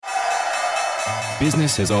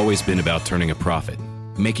Business has always been about turning a profit,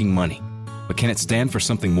 making money. But can it stand for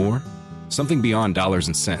something more? Something beyond dollars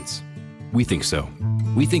and cents? We think so.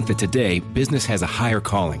 We think that today, business has a higher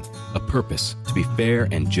calling, a purpose to be fair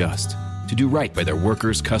and just, to do right by their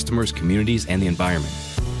workers, customers, communities, and the environment.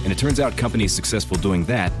 And it turns out companies successful doing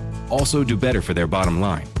that also do better for their bottom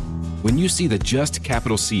line. When you see the Just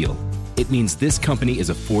Capital seal, it means this company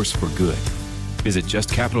is a force for good. Visit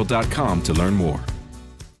justcapital.com to learn more.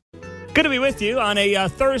 Good to be with you on a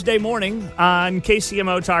Thursday morning on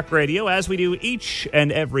KCMO Talk Radio. As we do each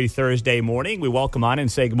and every Thursday morning, we welcome on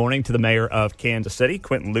and say good morning to the mayor of Kansas City.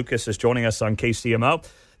 Quinton Lucas is joining us on KCMO.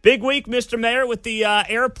 Big week, Mr. Mayor, with the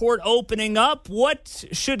airport opening up. What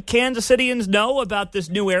should Kansas Cityans know about this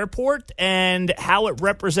new airport and how it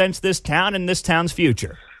represents this town and this town's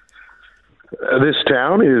future? This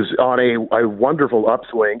town is on a wonderful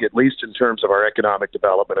upswing, at least in terms of our economic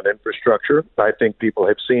development and infrastructure. I think people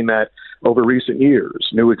have seen that over recent years.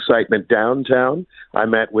 New excitement downtown. I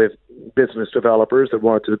met with business developers that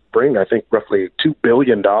wanted to bring, I think, roughly $2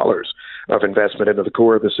 billion of investment into the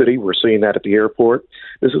core of the city. We're seeing that at the airport.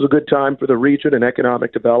 This is a good time for the region and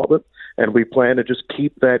economic development, and we plan to just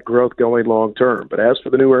keep that growth going long term. But as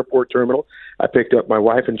for the new airport terminal, I picked up my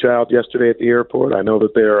wife and child yesterday at the airport. I know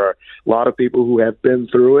that there are a lot of people who have been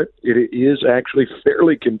through it. It is actually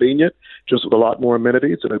fairly convenient, just with a lot more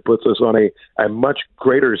amenities, and it puts us on a much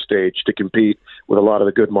greater stage to compete with a lot of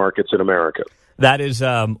the good markets in America. That is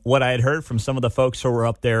what I had heard from some of the folks who were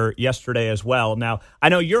up there yesterday as well. Now, I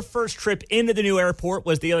know your first trip into the new airport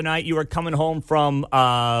was the other night. You were coming home from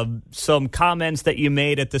some comments that you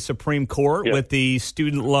made at the Supreme Court with the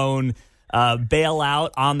student loan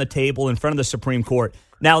bailout on the table in front of the Supreme Court.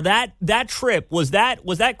 Now, that trip, was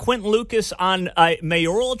that Quinton Lucas on a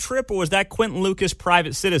mayoral trip, or was that Quinton Lucas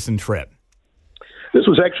private citizen trip? This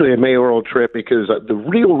was actually a mayoral trip because the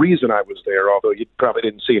real reason I was there, although you probably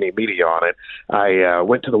didn't see any media on it, I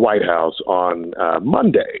went to the White House on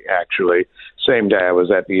Monday, actually, same day I was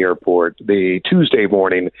at the airport. The Tuesday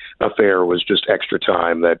morning affair was just extra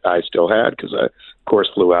time that I still had because I, of course,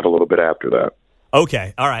 flew out a little bit after that.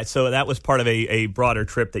 Okay, all right. So that was part of a broader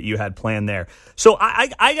trip that you had planned there. So I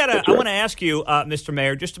want to ask you, Mr.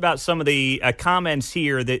 Mayor, just about some of the comments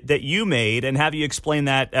here that you made, and have you explain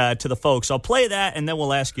that to the folks. I'll play that, and then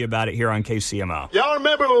we'll ask you about it here on KCMO. Y'all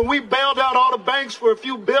remember when we bailed out all the banks for a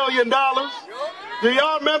few $1 billion? Do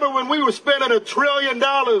y'all remember when we were spending $1 trillion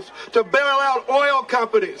to bail out oil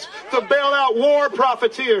companies, to bail out war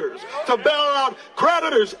profiteers, to bail out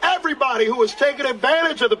creditors, everybody who was taking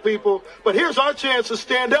advantage of the people? But here's our chance to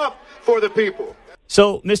stand up for the people.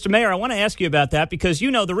 So, Mr. Mayor, I want to ask you about that because,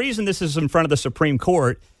 you know, the reason this is in front of the Supreme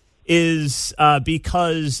Court is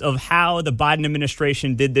because of how the Biden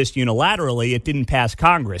administration did this unilaterally. It didn't pass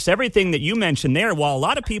Congress. Everything that you mentioned there, while a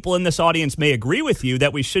lot of people in this audience may agree with you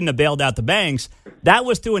that we shouldn't have bailed out the banks, that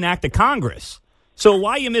was through an act of Congress. So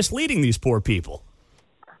why are you misleading these poor people?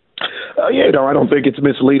 I don't think it's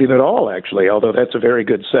misleading at all, actually, although that's a very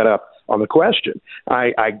good setup on the question.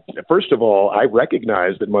 I first of all, I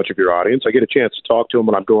recognize that much of your audience, I get a chance to talk to them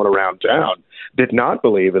when I'm going around town, did not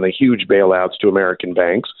believe in the huge bailouts to American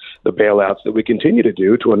banks, the bailouts that we continue to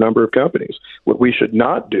do to a number of companies. What we should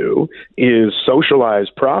not do is socialize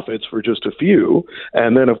profits for just a few,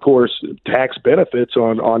 and then, of course, tax benefits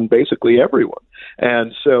on basically everyone.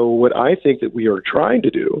 And so what I think that we are trying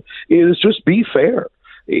to do is just be fair.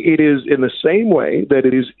 It is in the same way that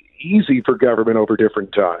it is easy for government over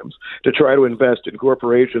different times to try to invest in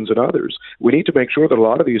corporations and others. We need to make sure that a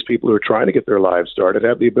lot of these people who are trying to get their lives started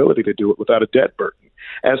have the ability to do it without a debt burden.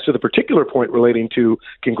 As to the particular point relating to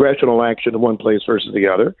congressional action in one place versus the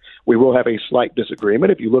other, we will have a slight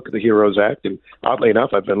disagreement. If you look at the HEROES Act, and oddly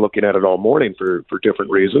enough, I've been looking at it all morning for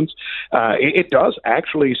different reasons, it does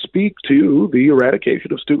actually speak to the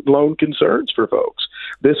eradication of student loan concerns for folks.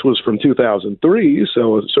 This was from 2003,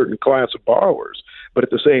 so a certain class of borrowers. But at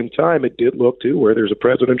the same time, it did look to where there's a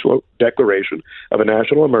presidential declaration of a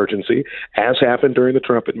national emergency, as happened during the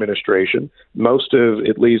Trump administration. Most of,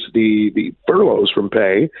 at least the furloughs from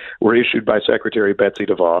pay, were issued by Secretary Betsy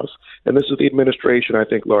DeVos. And this is the administration, I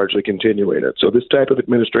think, largely continuing it. So this type of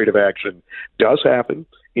administrative action does happen.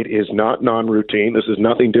 It is not non-routine. This is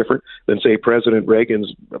nothing different than, say, President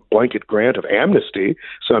Reagan's blanket grant of amnesty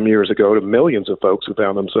some years ago to millions of folks who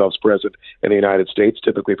found themselves present in the United States,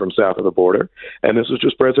 typically from south of the border. And this is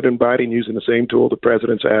just President Biden using the same tool that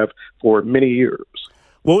presidents have for many years.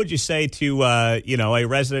 What would you say to, a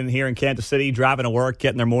resident here in Kansas City driving to work,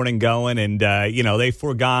 getting their morning going, and, they've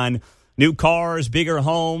foregone new cars, bigger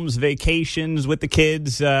homes, vacations with the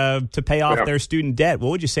kids to pay off their student debt?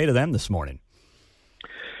 What would you say to them this morning?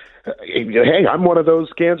 Hey, I'm one of those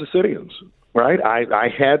Kansas Cityans. right? I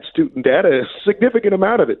had student debt, a significant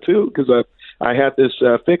amount of it too, because I had this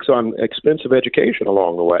fix on expensive education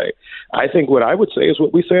along the way. I think what I would say is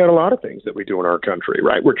what we say on a lot of things that we do in our country,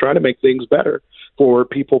 right? We're trying to make things better for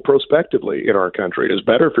people prospectively in our country. It is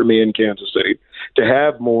better for me in Kansas City to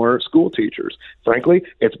have more school teachers. Frankly,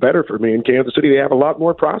 it's better for me in Kansas City to have a lot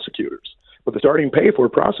more prosecutors. But the starting pay for a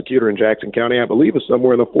prosecutor in Jackson County, I believe, is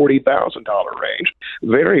somewhere in the $40,000 range.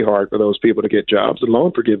 Very hard for those people to get jobs, and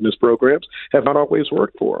loan forgiveness programs have not always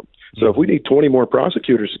worked for them. So if we need 20 more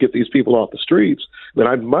prosecutors to get these people off the streets, then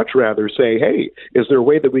I'd much rather say, hey, is there a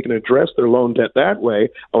way that we can address their loan debt that way,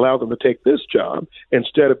 allow them to take this job,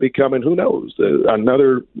 instead of becoming, who knows,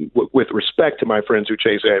 another, with respect to my friends who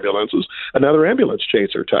chase ambulances, another ambulance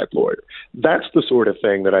chaser type lawyer. That's the sort of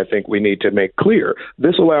thing that I think we need to make clear.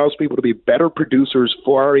 This allows people to be better producers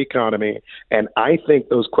for our economy, and I think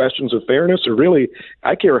those questions of fairness are really,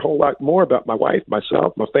 I care a whole lot more about my wife,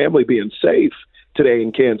 myself, my family being safe today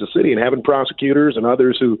in Kansas City and having prosecutors and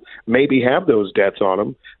others who maybe have those debts on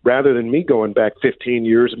them, rather than me going back 15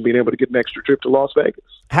 years and being able to get an extra trip to Las Vegas.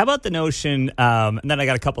 How about the notion, and then I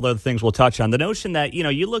got a couple other things we'll touch on, the notion that,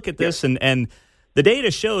 you look at this and the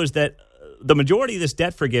data shows that the majority of this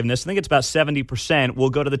debt forgiveness, I think it's about 70%, will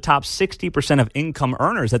go to the top 60% of income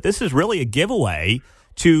earners, that this is really a giveaway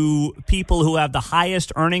to people who have the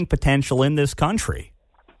highest earning potential in this country.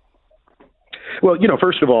 Well,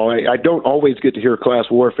 first of all, I don't always get to hear class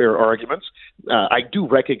warfare arguments. I do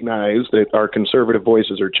recognize that our conservative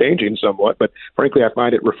voices are changing somewhat, but frankly, I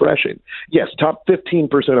find it refreshing. Yes, top 15%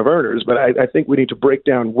 of earners, but I think we need to break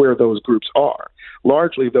down where those groups are.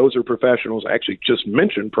 Largely, those are professionals, I actually just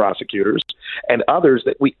mentioned prosecutors, and others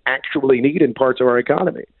that we actually need in parts of our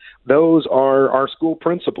economy. Those are our school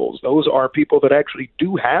principals. Those are people that actually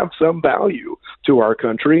do have some value to our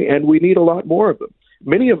country, and we need a lot more of them.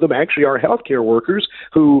 Many of them actually are healthcare workers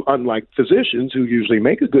who, unlike physicians who usually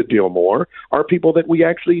make a good deal more, are people that we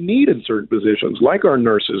actually need in certain positions, like our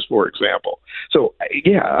nurses, for example. So,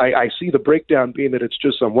 yeah, I see the breakdown being that it's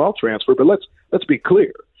just some wealth transfer, but let's be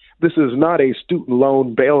clear. This is not a student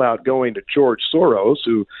loan bailout going to George Soros,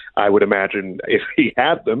 who I would imagine, if he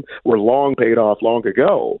had them, were long paid off long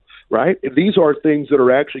ago, right? These are things that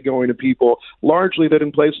are actually going to people largely that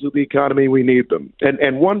in places of the economy we need them.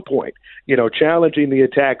 And one point, challenging the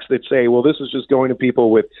attacks that say, well, this is just going to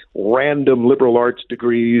people with random liberal arts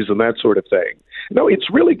degrees and that sort of thing. No, it's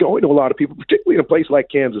really going to a lot of people, particularly in a place like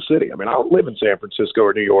Kansas City. I mean, I don't live in San Francisco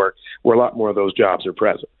or New York, where a lot more of those jobs are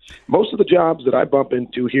present. Most of the jobs that I bump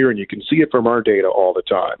into here, and you can see it from our data all the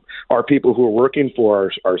time, are people who are working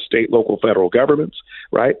for our state, local, federal governments,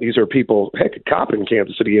 right? These are people, heck, a cop in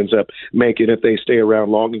Kansas City ends up making, if they stay around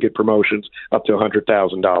long and get promotions, up to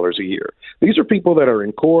 $100,000 a year. These are people that are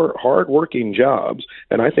in core, hard-working jobs,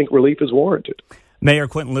 and I think relief is warranted. Mayor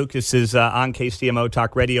Quinton Lucas is on KCMO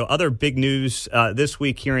Talk Radio. Other big news this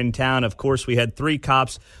week here in town, of course, we had 3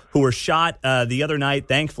 cops who were shot the other night.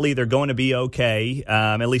 Thankfully, they're going to be okay,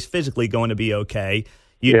 at least physically going to be okay.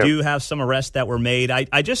 You do have some arrests that were made.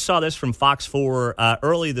 I just saw this from Fox 4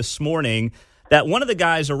 early this morning, that one of the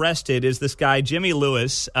guys arrested is this guy, Jimmy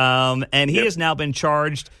Lewis, and he has now been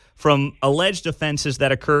charged from alleged offenses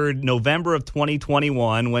that occurred November of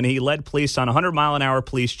 2021 when he led police on a 100-mile-an-hour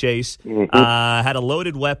police chase, had a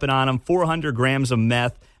loaded weapon on him, 400 grams of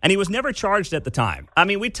meth, and he was never charged at the time. I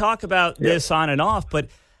mean, we talk about this on and off, but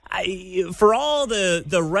for all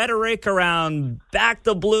the rhetoric around back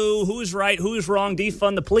the blue, who's right, who's wrong,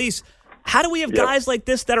 defund the police, how do we have guys like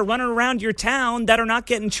this that are running around your town that are not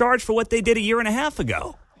getting charged for what they did a year and a half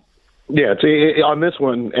ago? Yeah, on this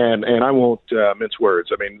one, and I won't mince words.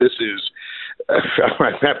 I mean, this is,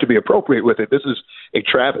 I have to be appropriate with it. This is a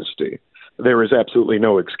travesty. There is absolutely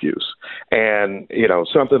no excuse. And,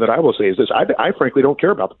 something that I will say is this. I frankly don't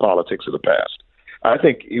care about the politics of the past. I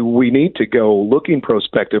think we need to go looking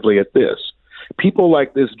prospectively at this. People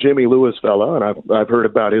like this Jimmy Lewis fella, and I've heard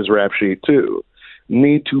about his rap sheet too,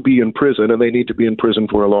 need to be in prison, and they need to be in prison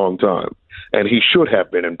for a long time. And he should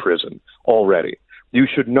have been in prison already. You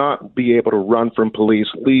should not be able to run from police,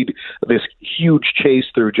 lead this huge chase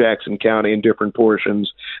through Jackson County in different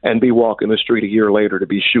portions, and be walking the street a year later to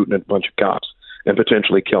be shooting at a bunch of cops and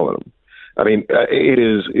potentially killing them. I mean, it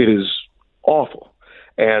is awful.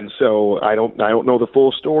 And so I don't know the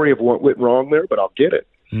full story of what went wrong there, but I'll get it.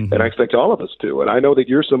 Mm-hmm. And I expect all of us to. And I know that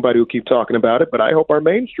you're somebody who keep talking about it, but I hope our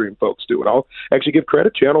mainstream folks do. And I'll actually give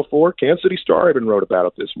credit. Channel 4, Kansas City Star even wrote about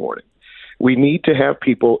it this morning. We need to have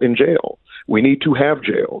people in jail. We need to have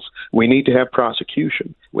jails. We need to have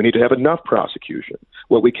prosecution. We need to have enough prosecution.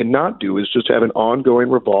 What we cannot do is just have an ongoing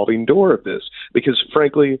revolving door of this, because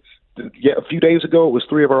frankly, a few days ago, it was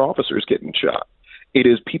 3 of our officers getting shot. It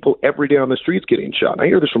is people every day on the streets getting shot. I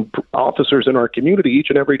hear this from officers in our community each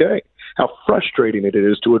and every day, how frustrating it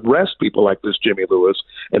is to arrest people like this Jimmy Lewis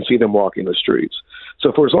and see them walking the streets.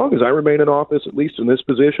 So for as long as I remain in office, at least in this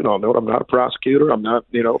position, I'll note I'm not a prosecutor. I'm not,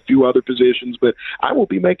 a few other positions, but I will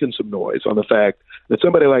be making some noise on the fact that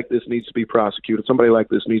somebody like this needs to be prosecuted. Somebody like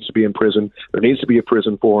this needs to be in prison. There needs to be a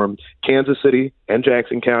prison for him. Kansas City and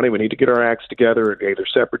Jackson County, we need to get our acts together at either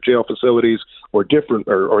separate jail facilities or different,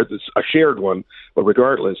 or a shared one. But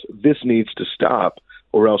regardless, this needs to stop,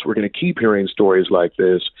 or else we're going to keep hearing stories like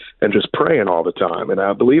this and just praying all the time. And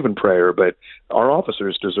I believe in prayer, but our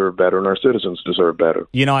officers deserve better and our citizens deserve better.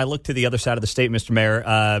 I look to the other side of the state, Mr.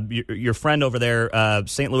 Mayor. Your friend over there,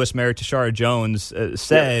 St. Louis Mayor Tashara Jones,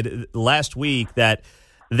 said last week that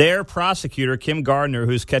their prosecutor, Kim Gardner,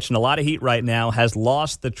 who's catching a lot of heat right now, has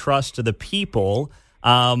lost the trust of the people.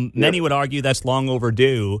 Many would argue that's long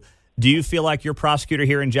overdue. Do you feel like your prosecutor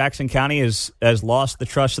here in Jackson County has lost the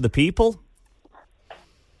trust of the people?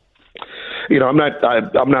 I'm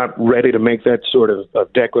not ready to make that sort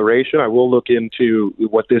of declaration. I will look into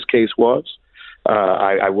what this case was.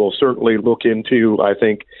 I will certainly look into, I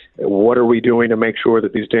think, what are we doing to make sure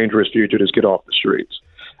that these dangerous fugitives get off the streets.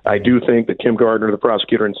 I do think that Kim Gardner, the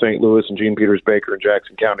prosecutor in St. Louis, and Gene Peters Baker in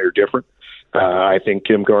Jackson County are different. I think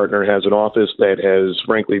Kim Gardner has an office that has,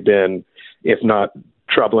 frankly, been, if not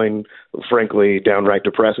troubling, frankly, downright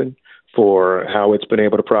depressing for how it's been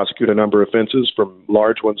able to prosecute a number of offenses, from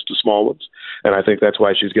large ones to small ones. And I think that's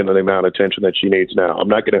why she's getting the amount of attention that she needs now. I'm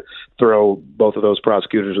not going to throw both of those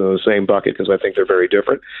prosecutors in the same bucket because I think they're very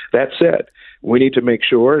different. That said, we need to make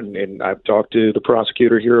sure, and I've talked to the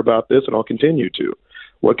prosecutor here about this, and I'll continue to,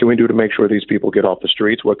 what can we do to make sure these people get off the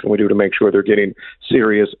streets? What can we do to make sure they're getting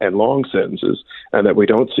serious and long sentences, and that we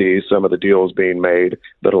don't see some of the deals being made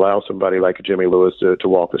that allow somebody like a Jimmy Lewis to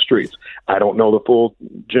walk the streets? I don't know the full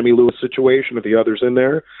Jimmy Lewis situation or the others in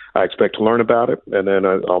there. I expect to learn about it, and then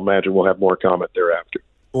I'll imagine we'll have more comment thereafter.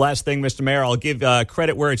 Last thing, Mr. Mayor, I'll give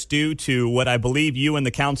credit where it's due to what I believe you and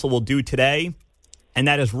the council will do today, and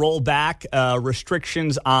that is roll back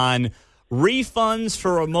restrictions on refunds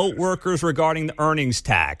for remote workers regarding the earnings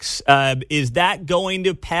tax. Is that going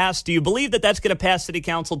to pass? Do you believe that that's going to pass City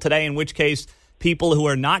Council today, in which case people who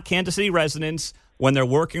are not Kansas City residents, when they're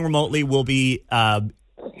working remotely, will be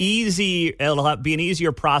easy? It'll be an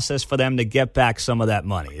easier process for them to get back some of that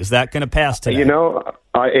money. Is that going to pass today?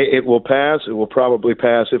 It will pass. It will probably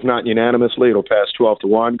pass, if not unanimously, it'll pass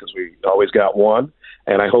 12-1 because we always got one.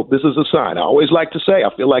 And I hope this is a sign. I always like to say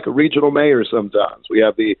I feel like a regional mayor sometimes. We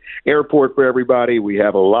have the airport for everybody. We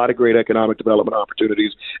have a lot of great economic development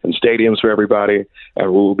opportunities and stadiums for everybody.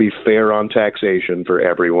 And we'll be fair on taxation for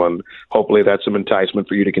everyone. Hopefully that's some enticement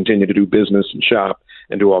for you to continue to do business and shop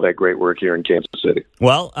and do all that great work here in Kansas City.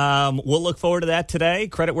 Well, we'll look forward to that today.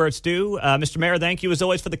 Credit where it's due. Mr. Mayor, thank you as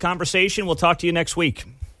always for the conversation. We'll talk to you next week.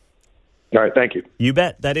 All right, thank you. You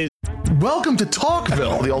bet. That is. Welcome to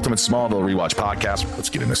Talkville, the ultimate Smallville rewatch podcast. Let's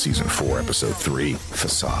get into season 4, episode 3,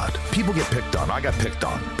 Facade. People get picked on. I got picked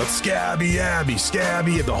on. But Scabby,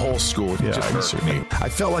 the whole school just hurt me. I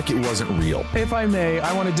felt like it wasn't real. If I may,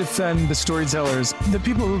 I want to defend the storytellers. The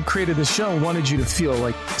people who created the show wanted you to feel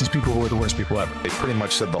like these people were the worst people ever. They pretty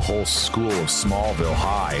much said the whole school of Smallville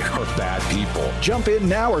High are bad people. Jump in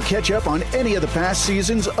now or catch up on any of the past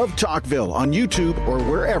seasons of Talkville on YouTube or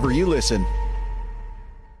wherever you listen.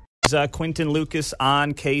 Quentin Lucas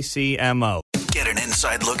on KCMO. Get an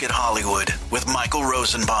inside look at Hollywood with Michael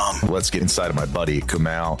Rosenbaum. Let's get inside of my buddy,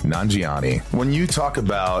 Kumail Nanjiani. When you talk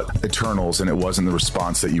about Eternals and it wasn't the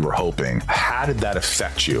response that you were hoping, how did that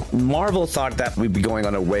affect you? Marvel thought that we'd be going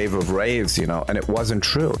on a wave of raves, and it wasn't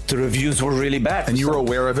true. The reviews were really bad. And you were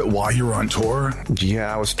aware of it while you were on tour?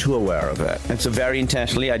 Yeah, I was too aware of it. And so very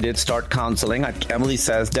intentionally, I did start counseling. Emily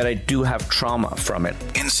says that I do have trauma from it.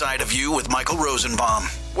 Inside of You with Michael Rosenbaum,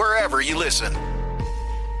 wherever you listen.